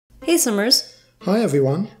Hey Summers! Hi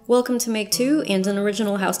everyone! Welcome to Make 2 and an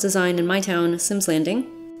original house design in my town, Sims Landing.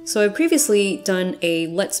 So I've previously done a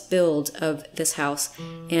Let's Build of this house,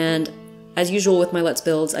 and as usual with my Let's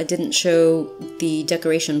Builds, I didn't show the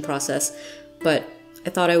decoration process, but I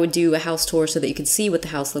thought I would do a house tour so that you could see what the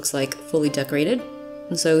house looks like fully decorated.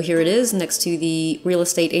 And so here it is, next to the real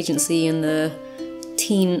estate agency and the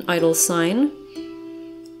teen idol sign.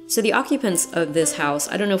 So the occupants of this house,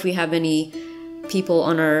 I don't know if we have any people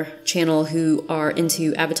on our channel who are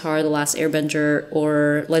into Avatar: The Last Airbender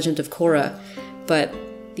or Legend of Korra, but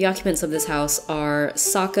the occupants of this house are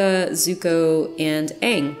Sokka, Zuko, and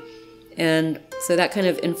Aang. And so that kind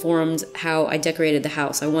of informed how I decorated the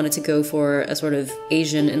house. I wanted to go for a sort of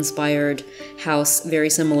Asian-inspired house, very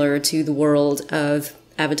similar to the world of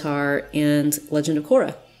Avatar and Legend of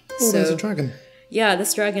Korra. Oh, there's a dragon. Yeah,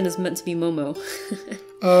 this dragon is meant to be Momo.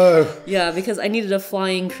 Oh. Yeah, because I needed a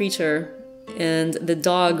flying creature, and the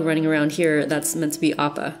dog running around here, that's meant to be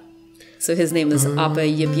Appa. So his name is Appa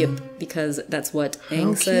Yip Yip, because that's what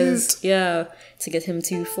Aang says. Yeah, to get him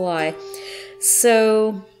to fly.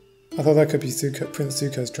 So I thought that could be Prince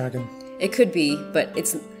Zuko's dragon. It could be, but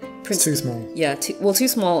it's too small. Yeah, too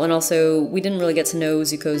small, and also we didn't really get to know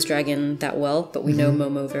Zuko's dragon that well, but we know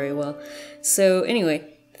Momo very well. So anyway,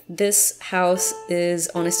 this house is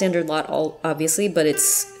on a standard lot, obviously, but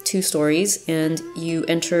it's 2 stories, and you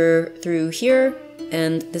enter through here,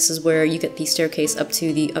 and this is where you get the staircase up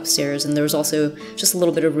to the upstairs, and there's also just a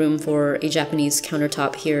little bit of room for a Japanese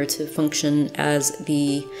countertop here to function as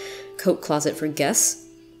the coat closet for guests.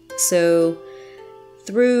 So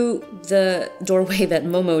through the doorway that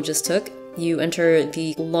Momo just took, you enter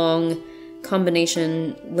the long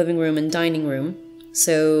combination living room and dining room.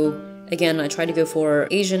 So again, I tried to go for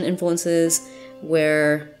Asian influences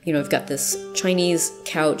where, you know, I've got this Chinese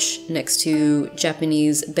couch next to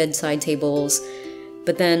Japanese bedside tables,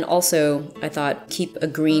 but then also I thought keep a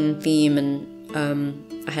green theme,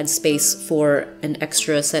 and I had space for an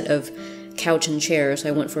extra set of couch and chairs, so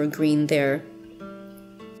I went for a green there.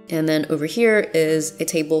 And then over here is a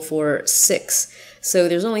table for 6. So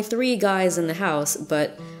there's only 3 guys in the house,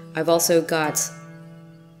 but I've also got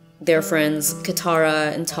their friends,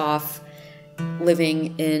 Katara and Toph,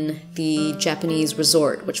 living in the Japanese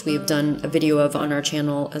resort, which we've done a video of on our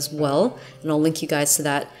channel as well, and I'll link you guys to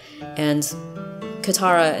that. And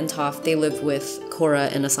Katara and Toph, they live with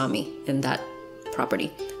Korra and Asami in that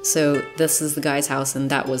property. So this is the guy's house,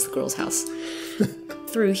 and that was the girl's house.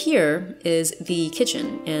 Through here is the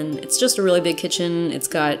kitchen, and it's just a really big kitchen. It's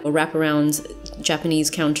got a wraparound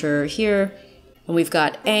Japanese counter here, and we've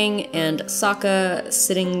got Aang and Sokka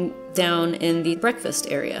sitting down in the breakfast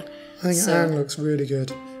area. I think Aang looks really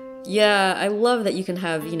good. Yeah, I love that you can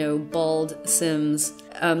have, you know, bald Sims.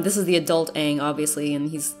 This is the adult Aang, obviously, and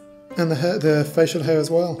he's... And the facial hair as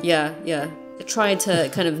well. Yeah, yeah. I tried to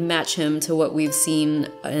kind of match him to what we've seen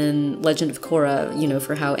in Legend of Korra, you know,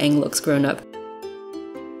 for how Aang looks grown up.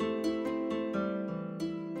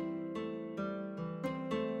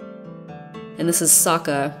 And this is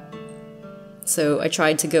Sokka. So I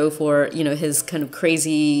tried to go for, you know, his kind of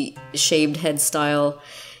crazy shaved head style,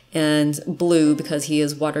 and blue because he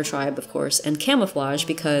is water tribe, of course, and camouflage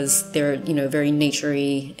because they're, you know, very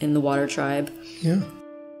nature-y in the water tribe. Yeah.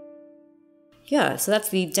 Yeah, so that's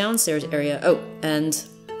the downstairs area. Oh, and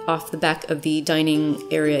off the back of the dining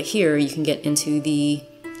area here, you can get into the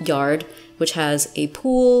yard, which has a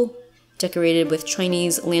pool decorated with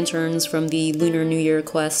Chinese lanterns from the Lunar New Year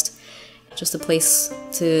quest. Just a place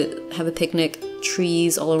to have a picnic,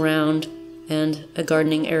 trees all around, and a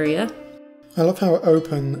gardening area. I love how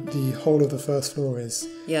open the whole of the first floor is.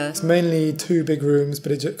 Yeah. It's mainly 2 big rooms,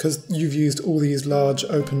 but because you've used all these large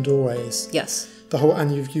open doorways. Yes.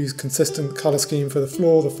 And you've used consistent colour scheme for the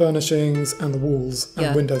floor, the furnishings, and the walls,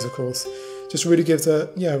 and windows, of course. Just really gives a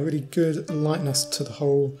really good lightness to the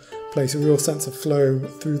whole place, a real sense of flow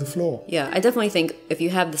through the floor. Yeah, I definitely think if you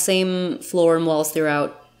have the same floor and walls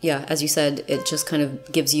throughout, yeah, as you said, it just kind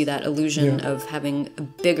of gives you that illusion of having a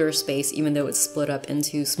bigger space, even though it's split up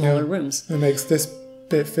into smaller rooms. It makes this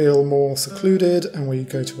bit feel more secluded and where you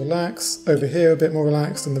go to relax. Over here, a bit more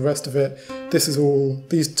relaxed, and the rest of it, this is all,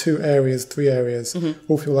 these 3 areas,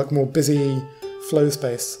 all feel like more busy flow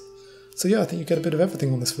space. So yeah, I think you get a bit of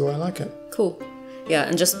everything on this floor. I like it. Cool. Yeah,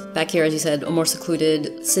 and just back here, as you said, a more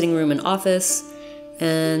secluded sitting room and office,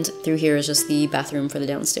 and through here is just the bathroom for the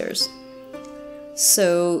downstairs.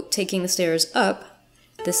 So taking the stairs up,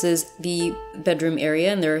 This is the bedroom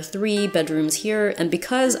area, and there are 3 bedrooms here, and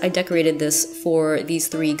because I decorated this for these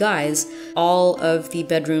 3 guys, all of the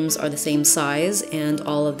bedrooms are the same size, and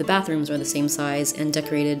all of the bathrooms are the same size, and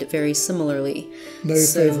decorated very similarly. No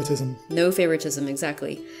favoritism. No favoritism,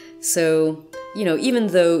 exactly. So, you know, even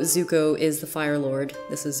though Zuko is the Fire Lord,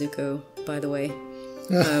 this is Zuko, by the way,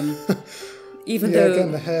 even though...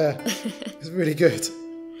 again, the hair is really good.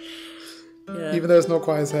 Yeah. Even though it's not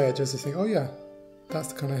quite his hair, just to think, oh yeah, that's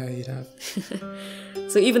the kind of hair you'd have.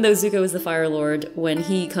 So even though Zuko is the Fire Lord, when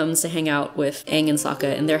he comes to hang out with Aang and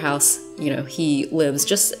Sokka in their house, you know, he lives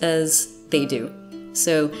just as they do.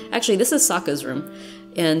 So actually, this is Sokka's room.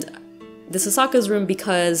 And this is Sokka's room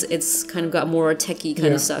because it's kind of got more techie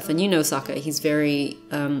kind of stuff. And you know Sokka, he's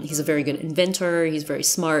a very good inventor, he's very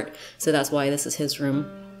smart, so that's why this is his room.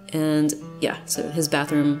 And yeah, so his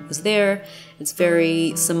bathroom is there. It's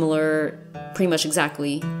very similar, pretty much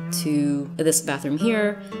exactly, to this bathroom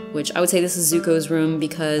here, which I would say this is Zuko's room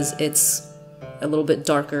because it's a little bit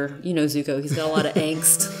darker. You know Zuko, he's got a lot of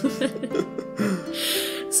angst.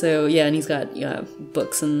 So yeah, and he's got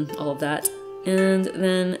books and all of that. And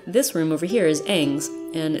then this room over here is Aang's,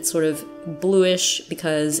 and it's sort of bluish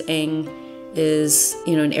because Aang is,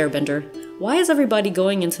 you know, an airbender. Why is everybody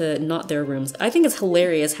going into not their rooms? I think it's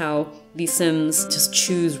hilarious how these Sims just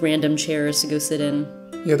choose random chairs to go sit in.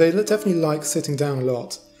 Yeah, they definitely like sitting down a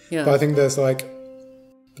lot. Yeah. But I think there's like,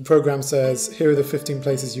 the program says, here are the 15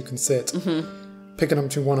 places you can sit. Mm-hmm. Pick a number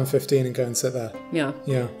between 1 and 15 and go and sit there. Yeah.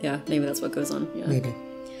 Yeah. Yeah, maybe that's what goes on. Yeah. Maybe.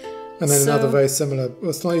 And then another very similar,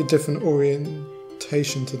 or slightly different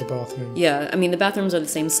orientation to the bathroom. Yeah, I mean, the bathrooms are the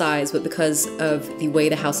same size, but because of the way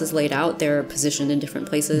the house is laid out, they're positioned in different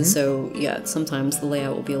places. So yeah, sometimes the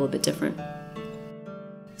layout will be a little bit different.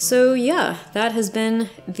 So yeah, that has been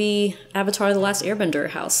the Avatar: The Last Airbender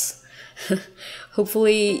house.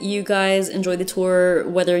 Hopefully you guys enjoyed the tour,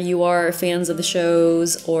 whether you are fans of the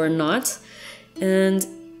shows or not. And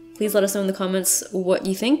please let us know in the comments what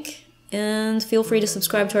you think. And feel free to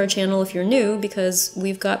subscribe to our channel if you're new, because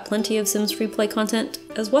we've got plenty of Sims FreePlay content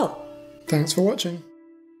as well. Thanks for watching.